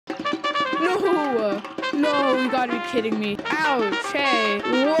No! No, you gotta be kidding me. Ouch, hey.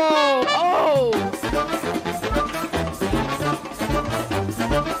 Whoa, oh!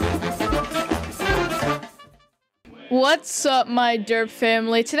 What's up, my derp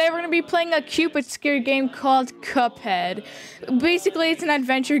family? Today we're going to be playing a Cupid scary game called Cuphead. Basically, it's an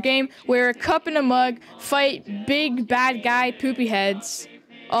adventure game where a cup and a mug fight big bad guy poopy heads.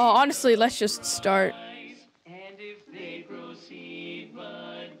 Honestly, let's just start. And if they proceed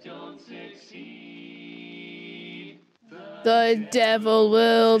but don't succeed, The devil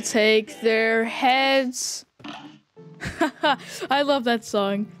will take their heads. I love that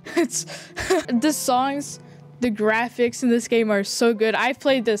song. It's the songs, the graphics in this game are so good. I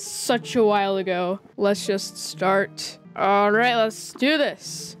played this such a while ago. Let's just start. All right, let's do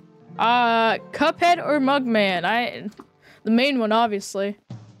this. Cuphead or Mugman? The main one, obviously.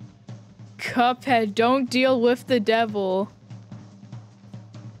 Cuphead, don't deal with the devil.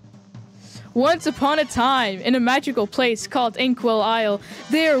 Once upon a time, in a magical place called Inkwell Isle,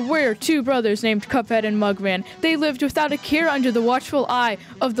 there were two brothers named Cuphead and Mugman. They lived without a care under the watchful eye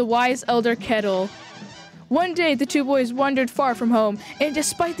of the wise Elder Kettle. One day, the two boys wandered far from home, and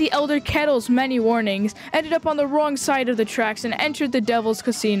despite the Elder Kettle's many warnings, ended up on the wrong side of the tracks and entered the Devil's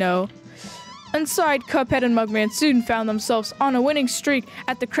Casino. Inside, Cuphead and Mugman soon found themselves on a winning streak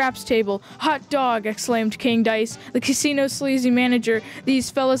at the craps table. "Hot dog!" exclaimed King Dice, the casino's sleazy manager.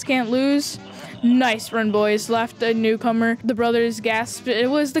 "These fellas can't lose." "Nice run, boys," laughed the newcomer. The brothers gasped. It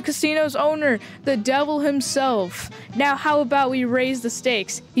was the casino's owner, the devil himself. "Now how about we raise the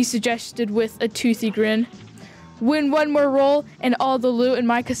stakes?" he suggested with a toothy grin. "Win one more roll, and all the loot in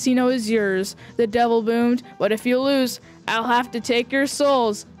my casino is yours," the devil boomed. "But if you lose, I'll have to take your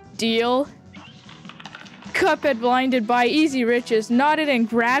souls. Deal?" Cuphead, blinded by easy riches, nodded and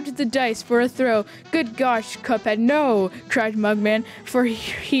grabbed the dice for a throw. "Good gosh, Cuphead, no!" cried Mugman, for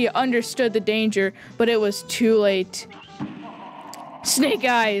he understood the danger, but it was too late. "Snake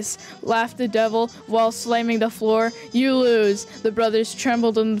eyes!" laughed the devil while slamming the floor. "You lose." The brothers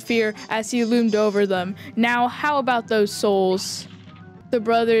trembled in fear as he loomed over them. "Now, how about those souls?" The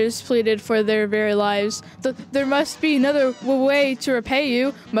brothers pleaded for their very lives. "There must be another way to repay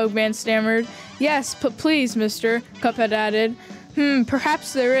you," Mugman stammered. "Yes, but please, mister," Cuphead added.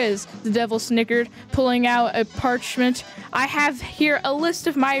 Perhaps there is," the devil snickered, pulling out a parchment. "I have here a list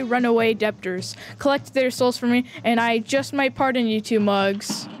of my runaway debtors. Collect their souls for me, and I just might pardon you two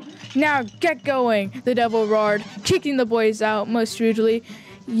mugs." "Now get going," the devil roared, kicking the boys out most rudely.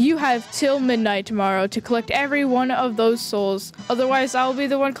 "You have till midnight tomorrow to collect every one of those souls. Otherwise, I'll be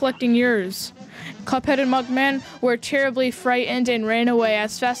the one collecting yours." Cuphead and Mugman were terribly frightened and ran away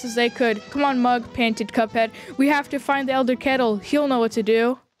as fast as they could. "Come on, Mug," panted Cuphead. "We have to find the Elder Kettle. He'll know what to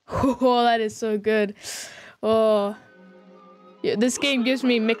do." Oh, that is so good. Oh, yeah, this game gives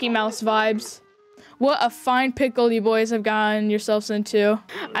me Mickey Mouse vibes. What a fine pickle you boys have gotten yourselves into.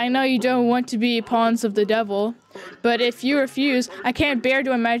 I know you don't want to be pawns of the devil, but if you refuse, I can't bear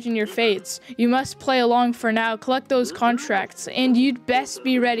to imagine your fates. You must play along for now, collect those contracts, and you'd best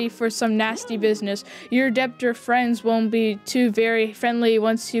be ready for some nasty business. Your debtor friends won't be too very friendly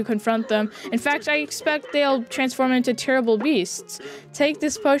once you confront them. In fact, I expect they'll transform into terrible beasts. Take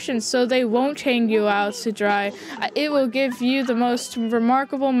this potion so they won't hang you out to dry. It will give you the most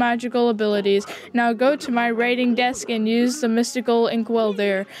remarkable magical abilities. Now go to my writing desk and use the mystical inkwell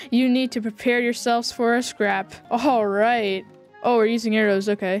there. You need to prepare yourselves for a scrap. All right. Oh, we're using arrows.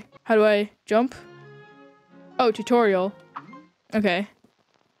 Okay. How do I jump? Oh, tutorial. Okay.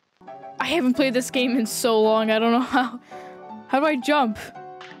 I haven't played this game in so long. I don't know how. How do I jump?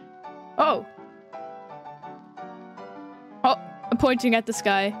 Oh. Oh, I'm pointing at the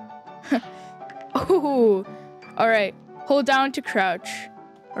sky. Oh. All right. Hold down to crouch.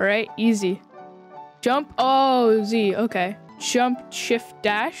 All right. Easy. Jump. Oh, Z. Okay. Jump, shift,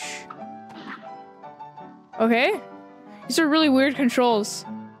 dash. Okay. These are really weird controls.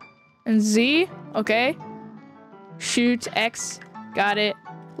 And Z. Okay. Shoot, X. Got it.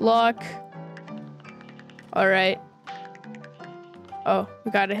 Lock. Alright. Oh, we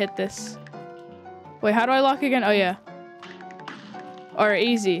gotta hit this. Wait, how do I lock again? Oh, yeah. Alright,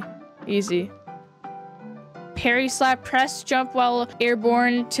 easy. Easy. Parry, slap, press, jump while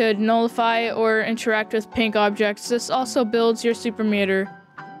airborne to nullify or interact with pink objects. This also builds your super meter.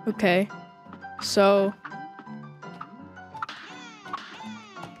 Okay. So.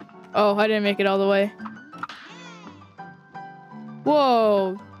 Oh, I didn't make it all the way.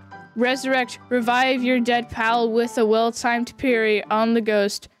 Whoa. Resurrect. Revive your dead pal with a well-timed parry on the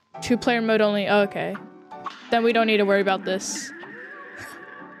ghost. 2-player mode only. Okay. Then we don't need to worry about this.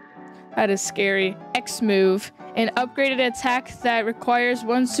 That is scary. X move. An upgraded attack that requires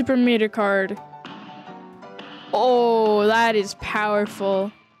 1 super meter card. Oh, that is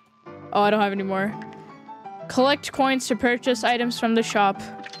powerful. Oh, I don't have any more. Collect coins to purchase items from the shop.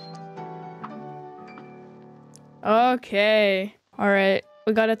 Okay. All right.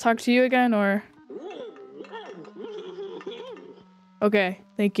 We gotta talk to you again, or? Okay,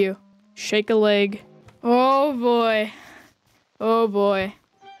 thank you. Shake a leg. Oh boy. Oh boy.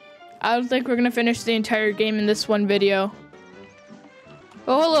 I don't think we're gonna finish the entire game in this one video.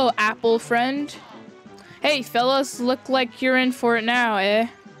 Oh, hello, Apple friend. Hey, fellas, look like you're in for it now, eh?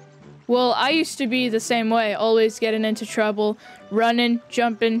 Well, I used to be the same way, always getting into trouble, running,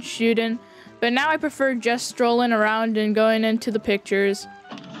 jumping, shooting. But now I prefer just strolling around and going into the pictures.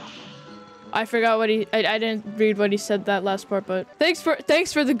 I forgot what I didn't read what he said that last part, but thanks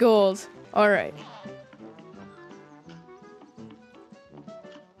for the gold. All right.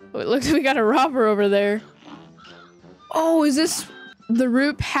 Oh, it looks like we got a robber over there. Oh, is this the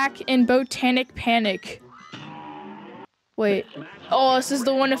root pack in Botanic Panic? Wait. Oh, this is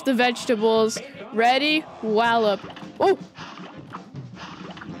the one with the vegetables. Ready? Wallop. Oh.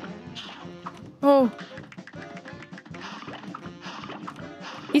 Oh.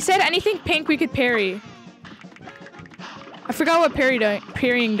 He said anything pink we could parry. I forgot what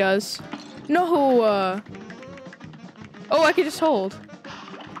parrying does. No. Oh, I could just hold.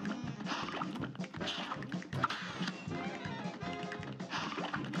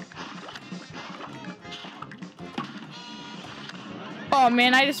 Oh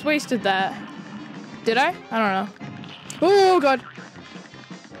man, I just wasted that. Did I? I don't know. Oh god.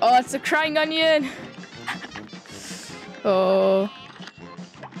 Oh, it's a crying onion. Oh.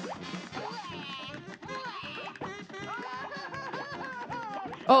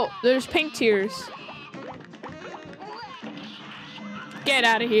 Oh, there's pink tears. Get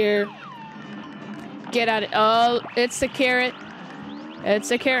out of here. Get out of— oh, it's the carrot. It's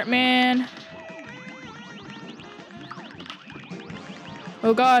the carrot man.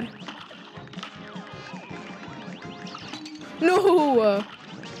 Oh god. No!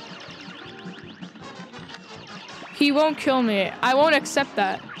 He won't kill me. I won't accept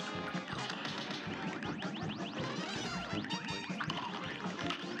that.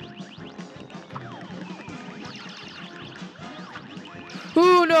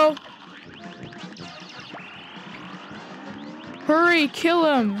 Oh no! Hurry,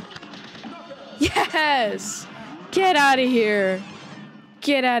 kill him! Yes! Get out of here!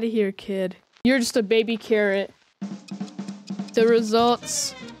 Get out of here, kid. You're just a baby carrot. The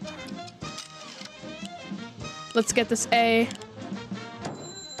results. Let's get this A.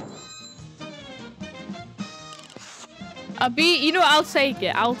 A B, you know, I'll take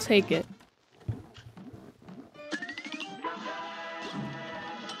it. I'll take it.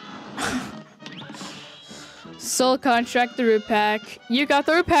 Soul contract, the root pack. You got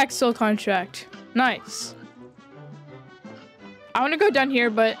the root pack soul contract. Nice. I want to go down here,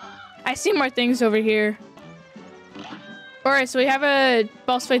 but I see more things over here. Alright, so we have a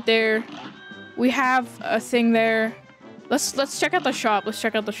boss fight there. We have a thing there. Let's check out the shop. Let's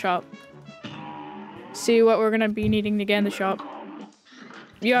check out the shop. See what we're gonna be needing to get in the shop.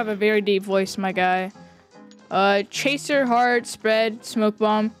 You have a very deep voice, my guy. Chaser, heart, spread, smoke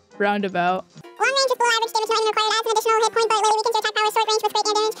bomb, roundabout. Long range with below average damage not even required. Adds an additional hit point, but really weakens your attack power. Short range with great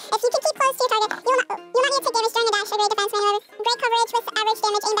air damage. If you can keep close to your target, you'll not need to take damage during the dash. A great defense maneuver. Great coverage with average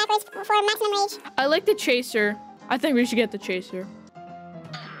damage. Aim backwards for maximum rage. I like the chaser. I think we should get the chaser.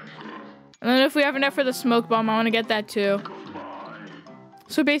 And then if we have enough for the smoke bomb, I want to get that too.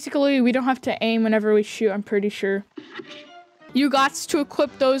 So basically, we don't have to aim whenever we shoot, I'm pretty sure. You got to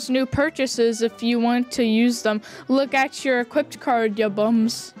equip those new purchases if you want to use them. Look at your equipped card, ya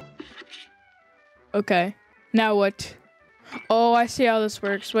bums. Okay, now what? Oh, I see how this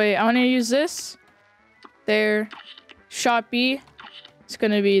works. Wait, I want to use this. There. Shot B. It's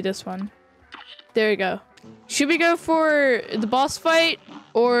gonna be this one. There we go. Should we go for the boss fight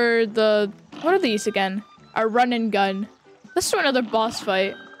or the— what are these again? A run and gun. Let's do another boss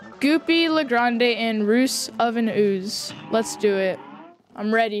fight. Goopy, Legrande, and Roos Oven Ooze. Let's do it.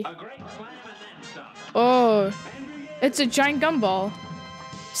 I'm ready. Oh, it's a giant gumball.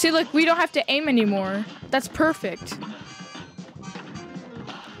 See, look, we don't have to aim anymore. That's perfect.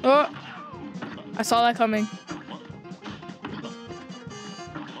 Oh, I saw that coming.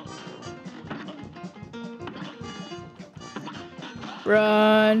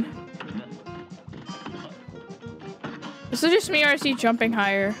 Run. This is just me, or is he jumping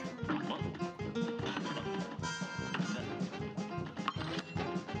higher?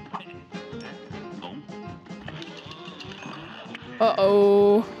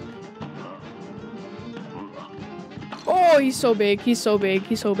 Uh-oh. Oh, he's so big. He's so big.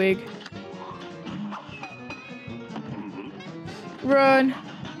 He's so big. Run.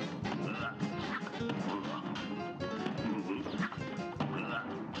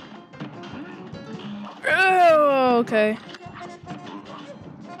 Oh, okay.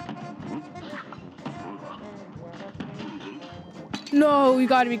 No, you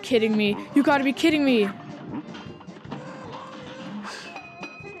gotta be kidding me. You gotta be kidding me.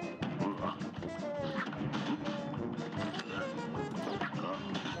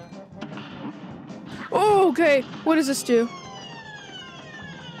 Oh, okay. What does this do?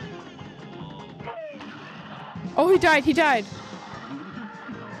 Oh, he died. He died.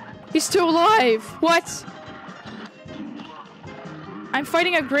 He's still alive. What? I'm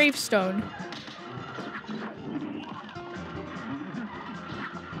fighting a gravestone.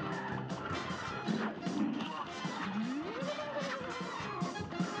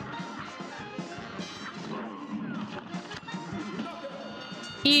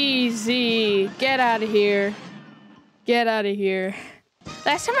 Easy. Get out of here. Get out of here.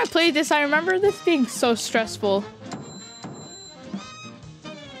 Last time I played this, I remember this being so stressful.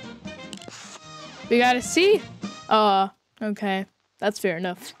 We gotta see? Okay. That's fair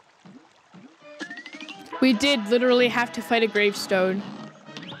enough. We did literally have to fight a gravestone.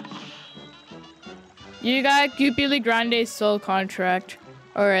 You got Goopily Grande's soul contract.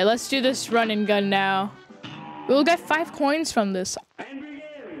 Alright, let's do this run and gun now. We'll get 5 coins from this.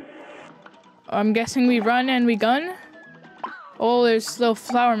 I'm guessing we run and we gun? Oh, there's little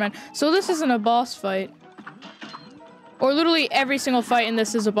flower man. So this isn't a boss fight. Or literally every single fight in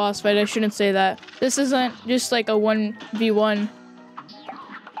this is a boss fight. I shouldn't say that. This isn't just like a 1v1.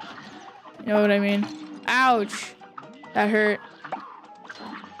 You know what I mean? Ouch. That hurt.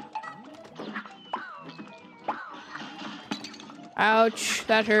 Ouch.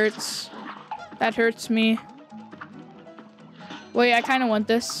 That hurts. That hurts me. Wait, I kind of want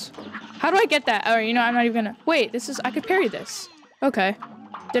this. How do I get that? Alright, you know, I'm not even gonna... Wait, this is... I could parry this. Okay.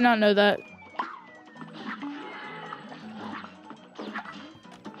 Did not know that.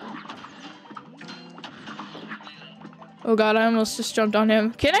 Oh god, I almost just jumped on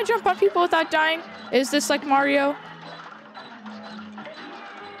him. Can I jump on people without dying? Is this like Mario?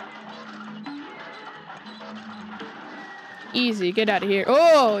 Easy, get out of here.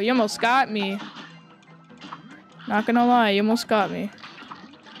 Oh, you almost got me. Not gonna lie, you almost got me.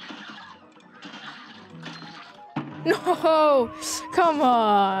 No! Come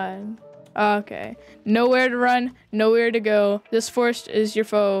on! Okay. Nowhere to run, nowhere to go. This forest is your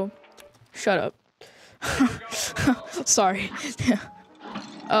foe. Shut up. Sorry.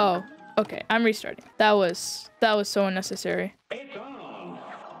 Oh, okay. I'm restarting. That was so unnecessary.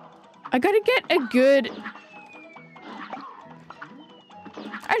 I gotta get a good...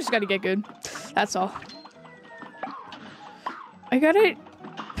 I just gotta get good. That's all. I gotta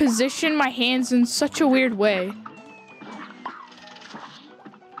position my hands in such a weird way.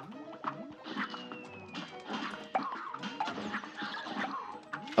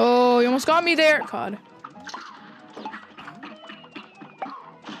 Oh, you almost got me there. God.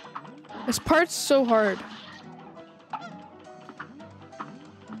 This part's so hard.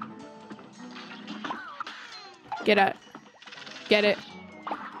 Get it. Get it.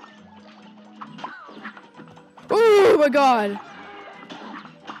 Oh my god.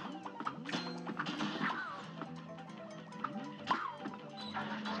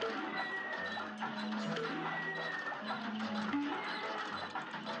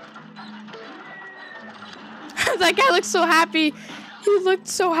 That guy looks so happy. He looked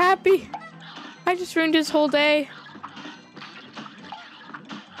so happy. I just ruined his whole day.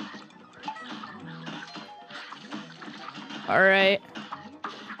 All right.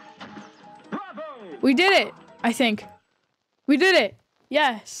 We did it, I think. We did it.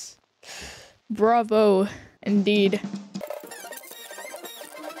 Yes. Bravo, indeed.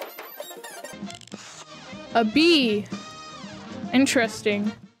 A bee.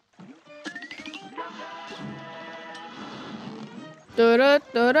 Interesting. Where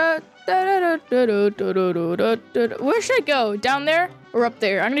should I go? Down there or up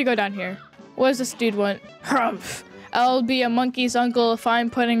there? I'm gonna go down here. What does this dude want? Humph. I'll be a monkey's uncle if I'm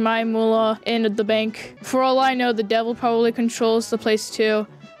putting my moolah in the bank. For all I know, the devil probably controls the place too.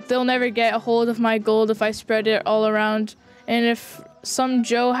 They'll never get a hold of my gold if I spread it all around. And if some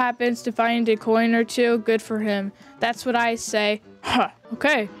Joe happens to find a coin or two, good for him. That's what I say. Huh,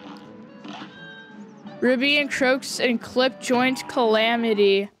 okay. Ruby and Croaks and Clip joint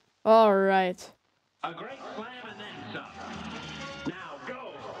calamity. All right. A great slam and then some. Now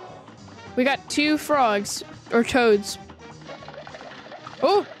go. We got 2 frogs or toads.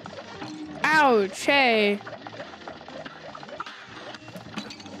 Oh! Ouch! Hey.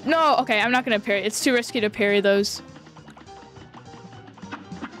 No, okay, I'm not gonna parry. It's too risky to parry those.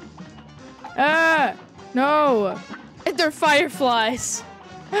 Ah, no. They're fireflies.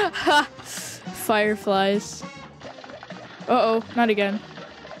 Ha, fireflies. Uh-oh, not again.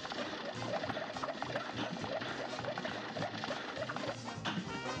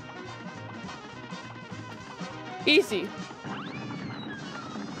 Easy.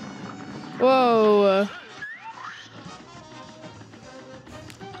 Whoa.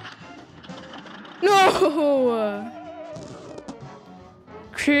 No!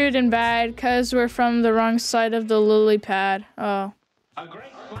 Crude and bad, cause we're from the wrong side of the lily pad. Oh. A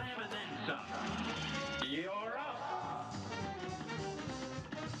great slam and then some. You're up.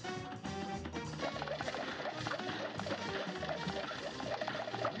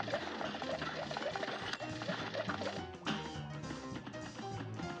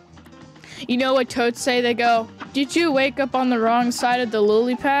 You know what toads say? They go, "Did you wake up on the wrong side of the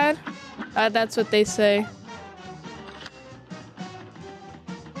lily pad?" That's what they say.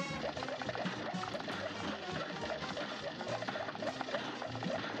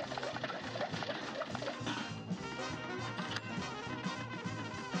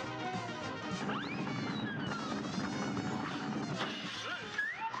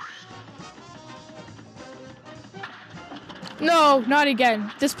 No, not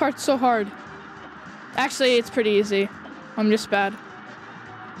again. This part's so hard. Actually, it's pretty easy. I'm just bad.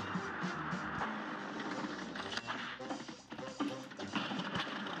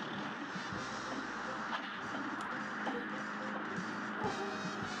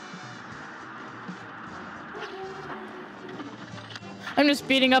 I'm just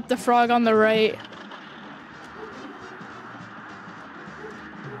beating up the frog on the right.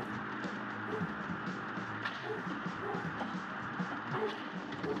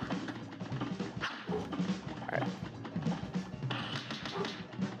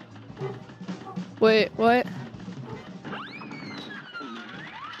 Wait, what?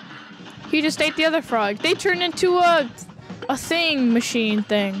 He just ate the other frog. They turned into a thing machine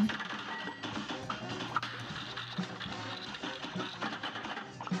thing.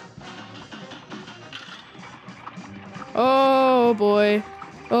 Oh boy.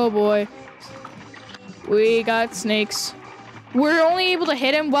 Oh boy. We got snakes. We're only able to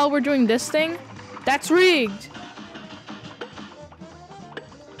hit him while we're doing this thing? That's rigged.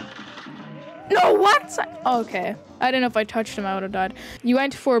 No, what? Okay. I didn't know if I touched him, I would have died. You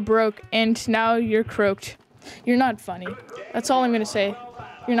went for broke, and now you're croaked. You're not funny. That's all I'm gonna say.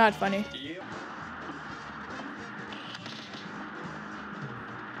 You're not funny.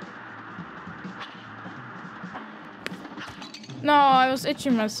 No, I was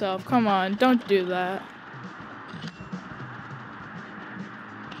itching myself. Come on, don't do that.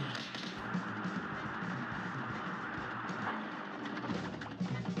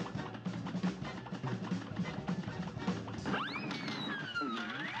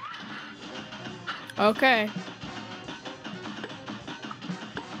 Okay.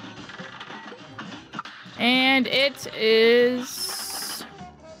 And it is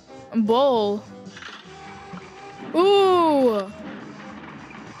bull. Ooh.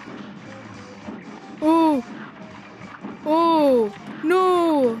 Ooh. Ooh.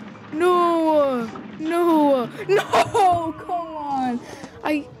 No. No. No. No. Come on.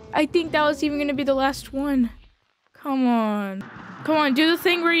 I think that was even gonna be the last one. Come on. Come on, do the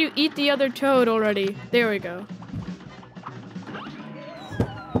thing where you eat the other toad already. There we go.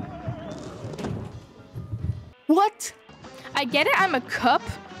 What? I get it, I'm a cup,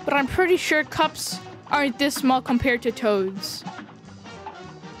 but I'm pretty sure cups aren't this small compared to toads.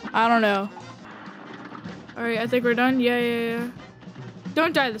 I don't know. Alright, I think we're done. Yeah.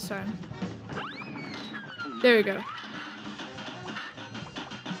 Don't die this time. There we go.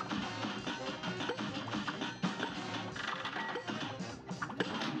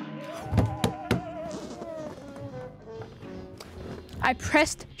 I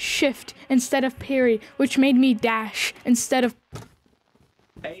pressed shift instead of parry, which made me dash instead of...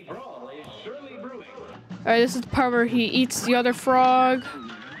 A brawl is surely brewing. Alright, this is the part where he eats the other frog.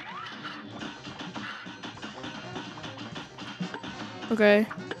 Okay.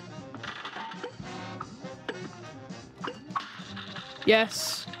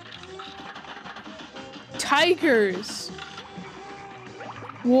 Yes. Tigers!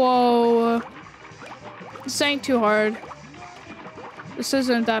 Whoa. This ain't too hard. This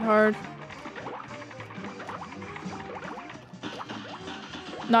isn't that hard.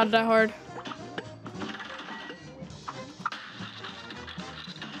 Not that hard.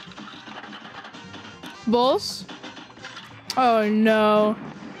 Bulls? Oh no.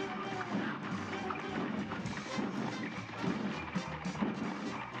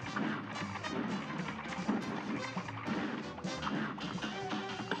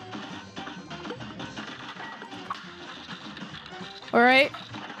 All right.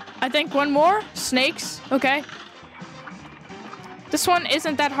 I think one more. Snakes. Okay. This one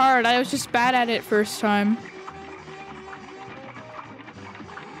isn't that hard. I was just bad at it first time.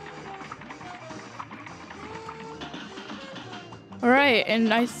 All right,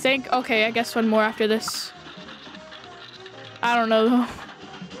 and I think, okay, I guess one more after this. I don't know though.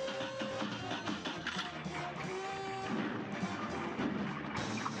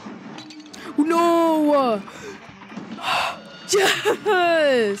 No!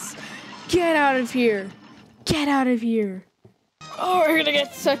 Yes! Get out of here. Get out of here. Oh, we're gonna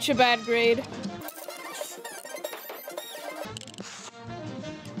get such a bad grade.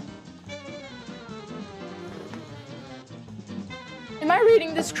 Am I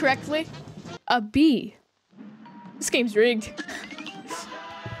reading this correctly? A B. This game's rigged.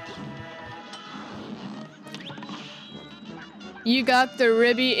 You got the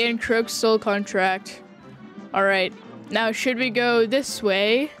Ribby and Croak Soul contract. Alright. Now, should we go this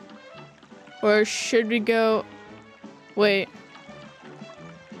way? Or should we go... Wait.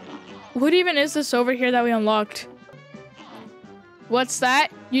 What even is this over here that we unlocked? What's that?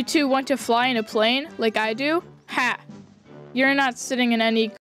 You two want to fly in a plane like I do? Ha! You're not sitting in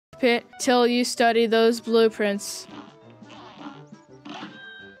any pit till you study those blueprints.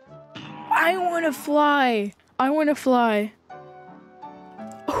 I want to fly. I want to fly.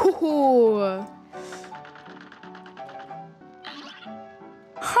 Ooh.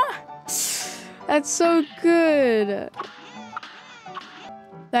 Huh. That's so good.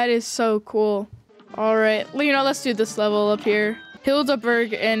 That is so cool. All right, you know, let's do this level up here.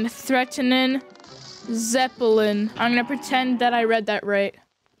 Hildeberg and Threatenin Zeppelin. I'm gonna pretend that I read that right.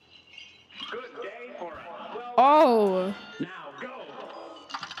 Good day for us. Well, Oh. now go.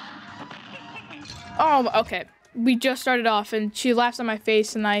 Oh, okay. We just started off and she laughs at my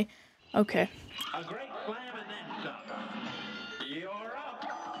face and I... Okay. A great slam and then some. You're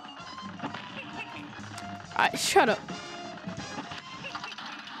up. Shut up.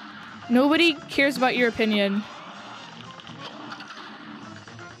 Nobody cares about your opinion.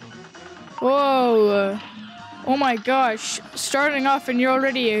 Whoa. Oh my gosh. Starting off and you're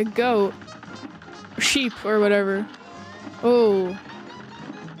already a goat. Sheep or whatever. Oh.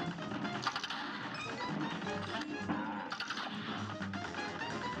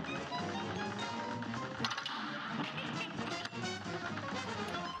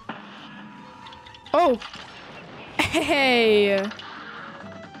 Oh. Hey.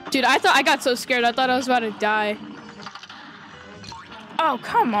 Dude, I got so scared. I thought I was about to die. Oh,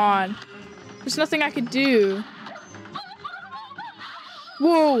 come on. There's nothing I could do.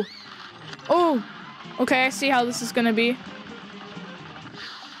 Whoa. Oh. Okay, I see how this is gonna be.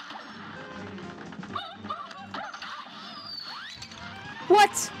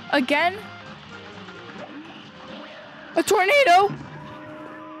 What? Again? A tornado?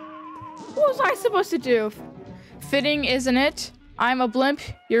 What was I supposed to do? Fitting, isn't it? I'm a blimp,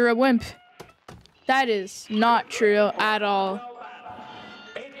 you're a wimp. That is not true at all.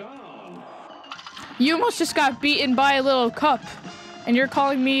 It's on. You almost just got beaten by a little cup, and you're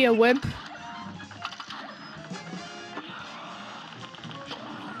calling me a wimp?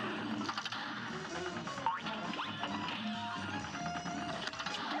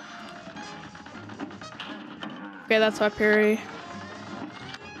 Okay, that's my parry.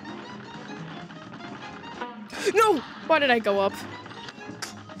 No! Why did I go up?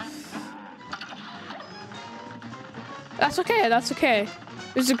 That's okay, that's okay.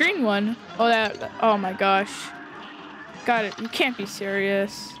 There's a green one. Oh, that. Oh my gosh. Got it. You can't be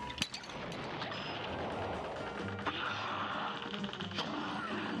serious.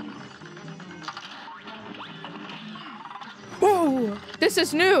 Whoa! This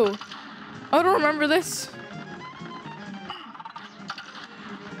is new. I don't remember this.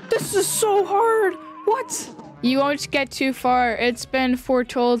 This is so hard. What? You won't get too far. It's been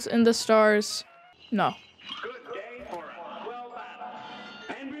foretold in the stars. No. Good day for us. Well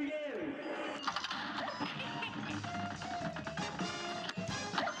battled. And begin.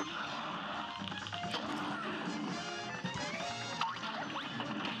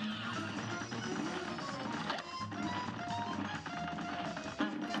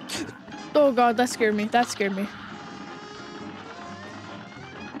 Oh god, that scared me. That scared me.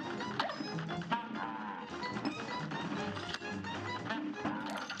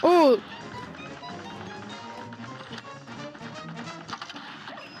 Oh!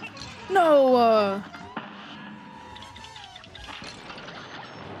 No!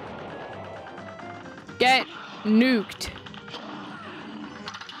 Get nuked.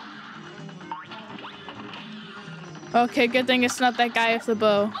 Okay, good thing it's not that guy with the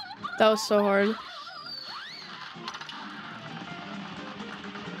bow. That was so hard.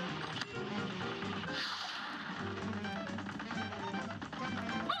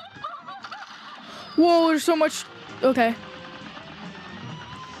 Whoa, there's so much. Okay.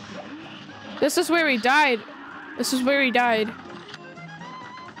 This is where he died. This is where he died.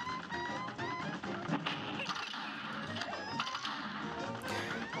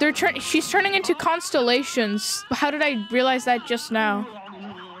 She's turning into constellations. How did I realize that just now?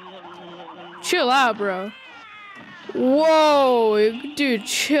 Chill out, bro. Whoa, dude,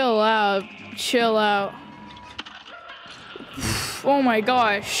 chill out. Chill out. Oh my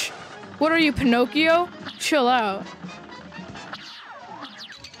gosh. What are you, Pinocchio? Chill out.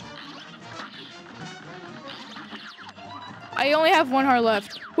 I only have one heart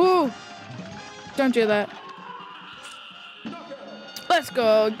left. Woo! Don't do that. Let's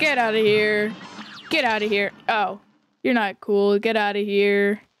go. Get out of here. Get out of here. Oh, you're not cool. Get out of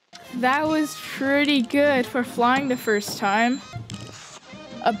here. That was pretty good for flying the first time.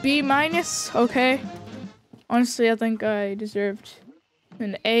 A B minus? Okay. Honestly, I think I deserved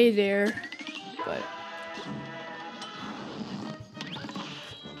an A there, but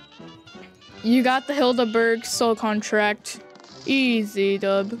you got the Hildeberg soul contract. Easy,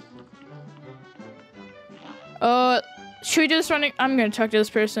 dub. Should we do this running? I'm gonna talk to this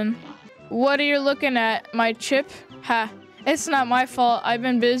person. What are you looking at, my chip? Ha. It's not my fault. I've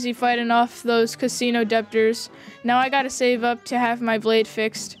been busy fighting off those casino debtors. Now I gotta save up to have my blade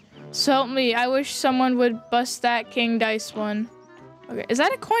fixed. So help me. I wish someone would bust that king dice one. Okay, is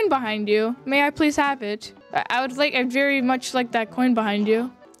that a coin behind you? May I please have it? I'd very much like that coin behind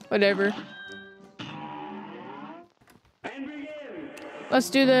you. Whatever. Let's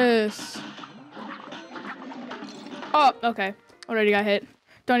do this. Oh, okay. Already got hit.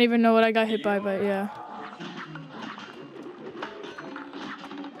 Don't even know what I got hit by, but yeah.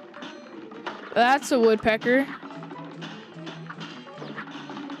 That's a woodpecker.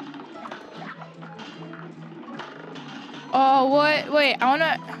 Oh, what? Wait, I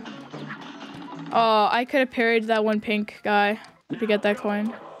wanna... Oh, I could have parried that one pink guy to get that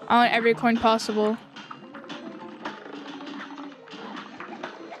coin. I want every coin possible.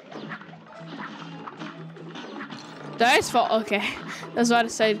 Dice fall. Okay, that's what I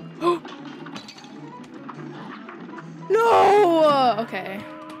said. No. Okay.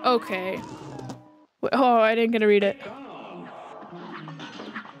 Okay. Wait, oh, I didn't get to read it.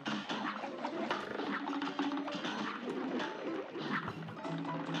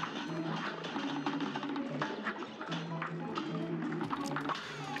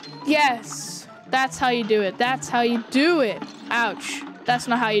 Yes, that's how you do it. That's how you do it. Ouch. That's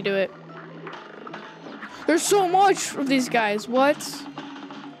not how you do it. There's so much of these guys. What?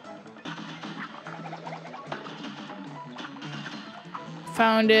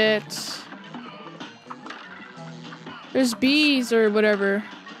 Found it. There's bees or whatever.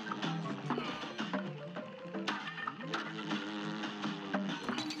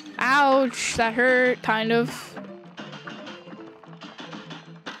 Ouch, that hurt, kind of.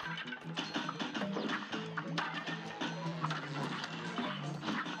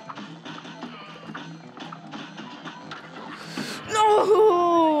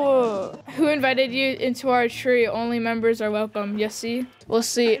 No! Who invited you into our tree? Only members are welcome. Yes, see? We'll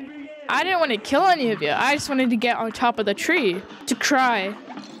see. I didn't want to kill any of you. I just wanted to get on top of the tree to cry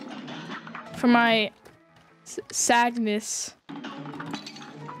for my sadness.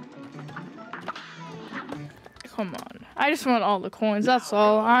 Come on. I just want all the coins. That's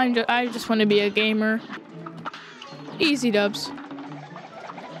all. I just want to be a gamer. Easy dubs.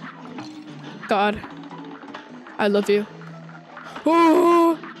 God. I love you.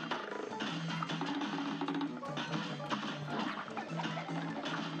 Oh!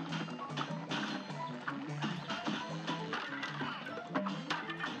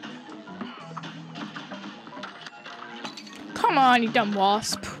 Come on, you dumb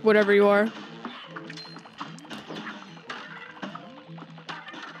wasp. Whatever you are.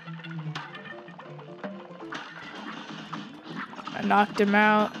 I knocked him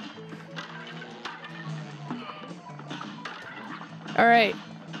out. All right.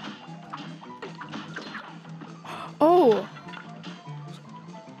 Oh.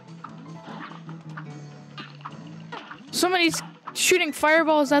 Somebody's shooting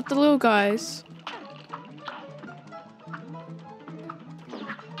fireballs at the little guys.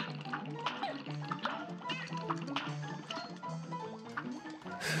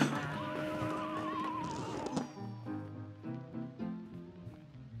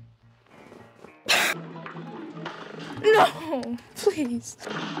 No, please.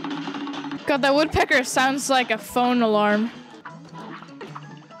 God, that woodpecker sounds like a phone alarm.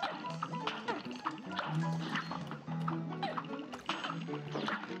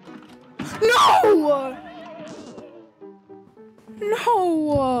 No!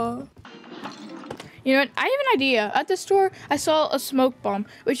 No! You know what? I have an idea. At the store, I saw a smoke bomb,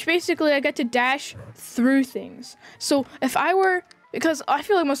 which basically I get to dash through things. So if I were, because I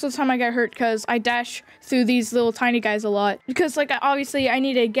feel like most of the time I get hurt because I dash through these little tiny guys a lot. Because like obviously I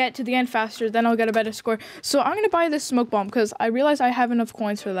need to get to the end faster, then I'll get a better score. So I'm gonna buy this smoke bomb because I realize I have enough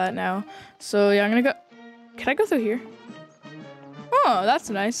coins for that now. So yeah, I'm gonna go. Can I go through here? Oh, that's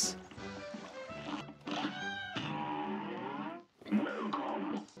nice.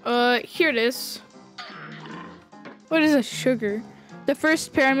 Here it is. What is a sugar? The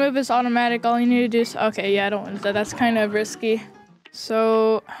first parry move is automatic. All you need to do is... Okay, yeah, I don't want that. That's kind of risky.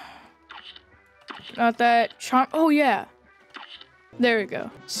 So... Not that. Charm... Oh, yeah. There we go.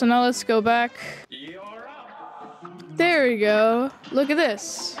 So now let's go back. There we go. Look at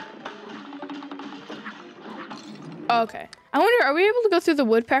this. Okay. I wonder, are we able to go through the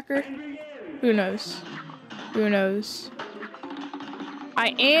woodpecker? Who knows? Who knows?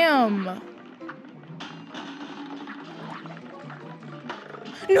 I am.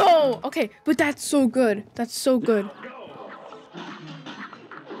 No! Okay, but that's so good. That's so good.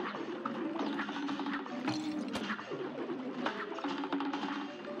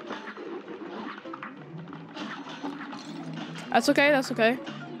 That's okay, that's okay.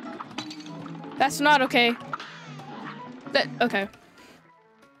 That's not okay. Okay.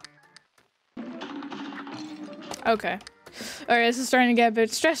 Okay. Alright, this is starting to get a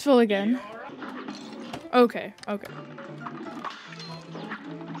bit stressful again. Okay, okay.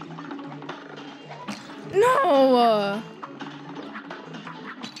 No!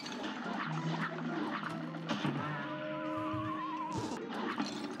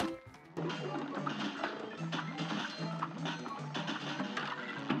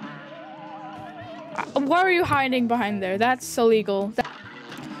 Why are you hiding behind there? That's illegal.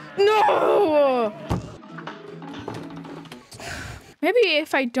 No! Maybe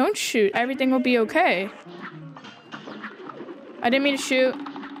if I don't shoot, everything will be okay. I didn't mean to shoot.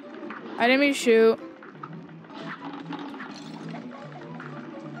 I didn't mean to shoot.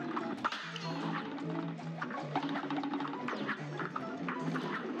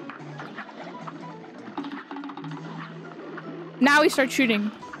 Now we start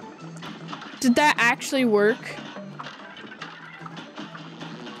shooting. Did that actually work?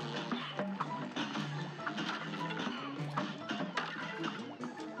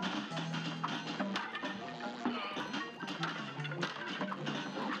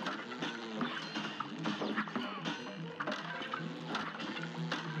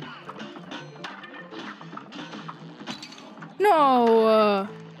 No.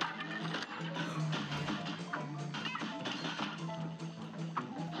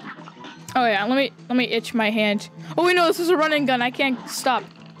 Oh yeah, let me itch my hand. Oh wait, no, this is a running gun. I can't stop.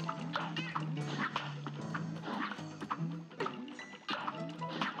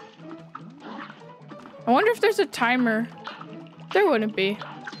 I wonder if there's a timer. There wouldn't be.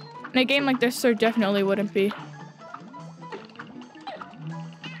 In a game like this, there definitely wouldn't be.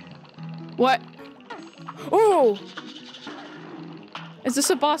 What? Oh! Is this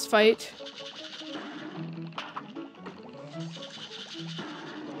a boss fight?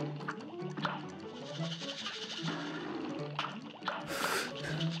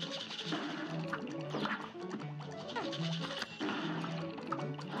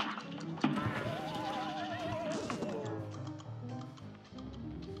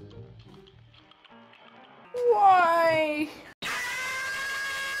 Why?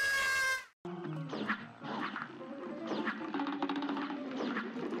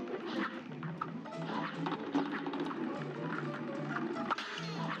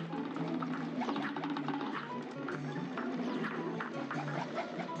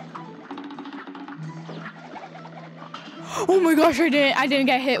 Oh my gosh, I didn't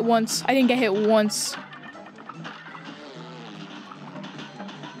get hit once. I didn't get hit once.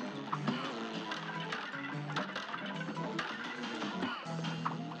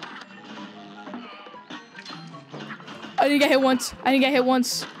 I didn't get hit once. I didn't get hit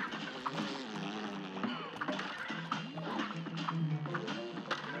once.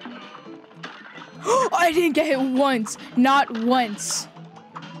 I didn't get hit once. Not once.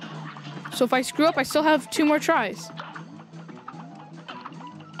 So if I screw up, I still have 2 more tries.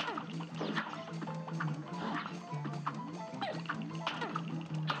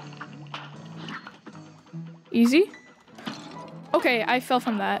 Easy? Okay, I fell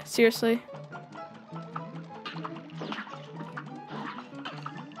from that. Seriously.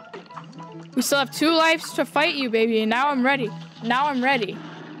 We still have 2 lives to fight you, baby, and now I'm ready. Now I'm ready.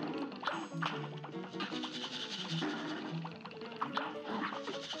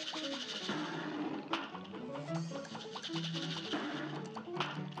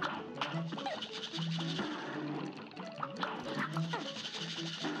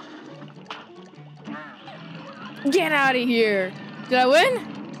 Get out of here. Did I win?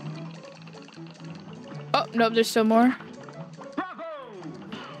 Oh, nope, there's still more.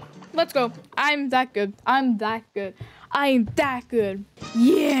 Let's go. I'm that good. I'm that good. I'm that good.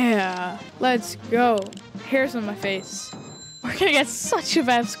 Yeah. Let's go. Hairs on my face. We're gonna get such a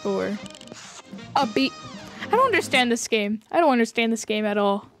bad score. A beat. I don't understand this game. I don't understand this game at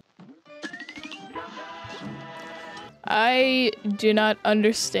all. I do not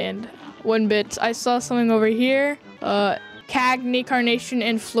understand one bit. I saw something over here. Cagney Carnation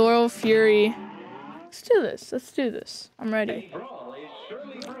and Floral Fury. Let's do this. Let's do this. I'm ready.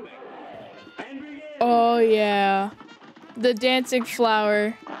 Oh yeah. The dancing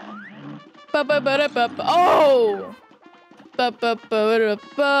flower. Oh!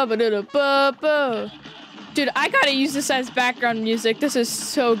 Dude, I gotta use this as background music. This is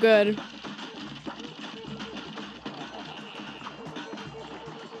so good.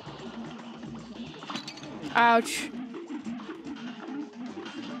 Ouch.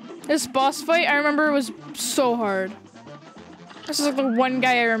 This boss fight, I remember, was so hard. This is like the one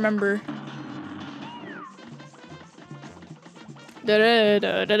guy I remember.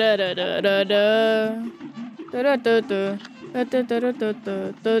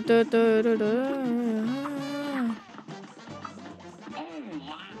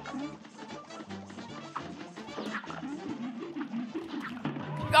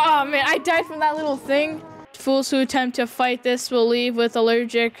 Oh man, I died from that little thing. Fools who attempt to fight this will leave with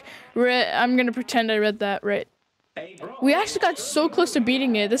allergic. I'm gonna pretend I read that right. We actually got so close to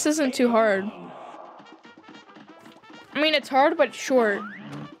beating it. This isn't too hard. I mean, it's hard, but short.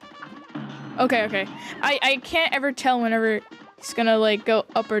 Okay, okay. I can't ever tell whenever it's gonna like go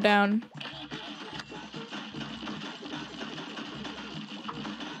up or down.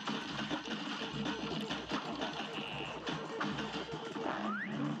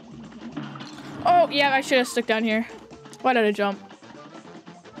 Oh, yeah, I should have stuck down here. Why did I jump?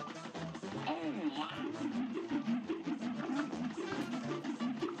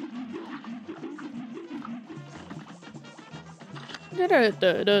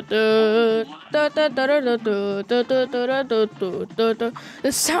 The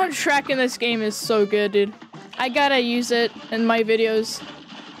soundtrack in this game is so good, dude. I gotta use it in my videos.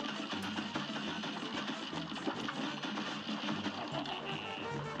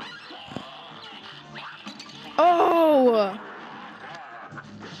 Oh!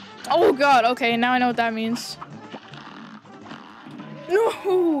 Oh god, okay, now I know what that means.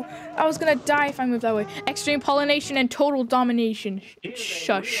 No! I was gonna die if I moved that way. Extreme pollination and total domination.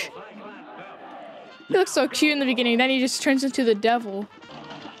 Shush. He looks so cute in the beginning, then he just turns into the devil.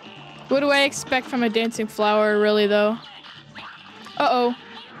 What do I expect from a dancing flower, really, though? Uh-oh.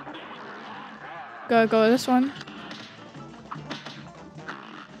 Go this one.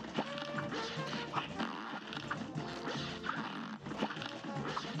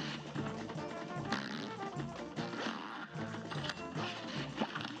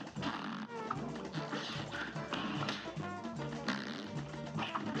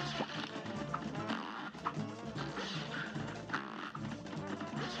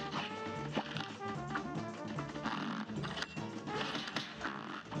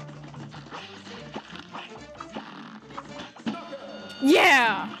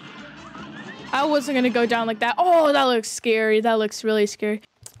 Yeah! I wasn't gonna go down like that. Oh, that looks scary. That looks really scary.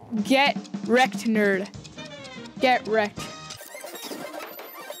 Get wrecked, nerd. Get wrecked.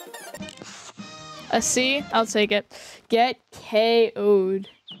 A C? I'll take it. Get KO'd.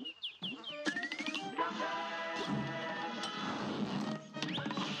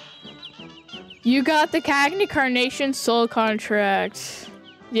 You got the Cagney Carnation Soul Contract.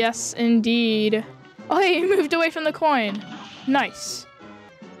 Yes, indeed. Oh, hey, you moved away from the coin. Nice.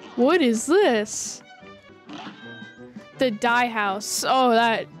 What is this? The dye house. Oh,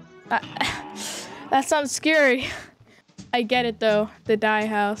 that sounds scary. I get it though. The dye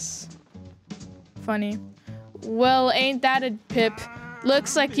house. Funny. Well, ain't that a pip?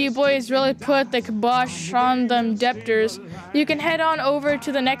 Looks like you boys really put the kibosh on them debtors. You can head on over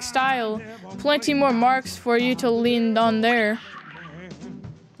to the next aisle. Plenty more marks for you to lean on there.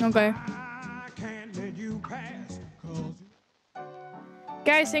 Okay.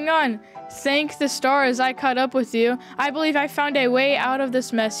 Guys, hang on. Thank the stars I caught up with you. I believe I found a way out of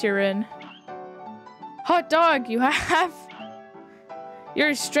this mess you're in. Hot dog, you have?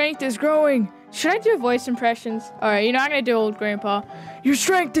 Your strength is growing. Should I do voice impressions? Alright, you know, I'm gonna do old grandpa. Your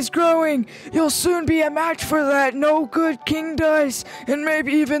strength is growing. You'll soon be a match for that no good King Dice, and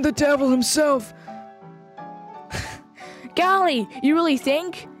maybe even the devil himself. Golly, you really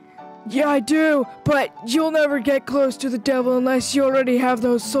think? Yeah, I do, but you'll never get close to the devil unless you already have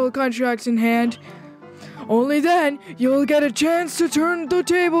those soul contracts in hand. Only then you'll get a chance to turn the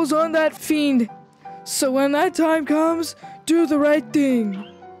tables on that fiend. So when that time comes, do the right thing.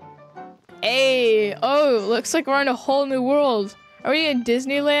 Hey, oh, looks like we're in a whole new world. Are we in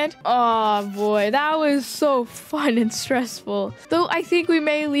Disneyland? Oh boy, that was so fun and stressful. Though I think we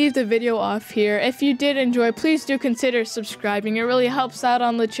may leave the video off here. If you did enjoy, please do consider subscribing. It really helps out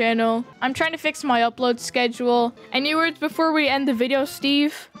on the channel. I'm trying to fix my upload schedule. Any words before we end the video,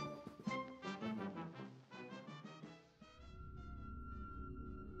 Steve?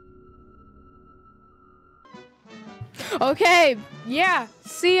 Okay, yeah,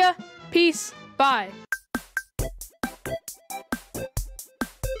 see ya, peace, bye.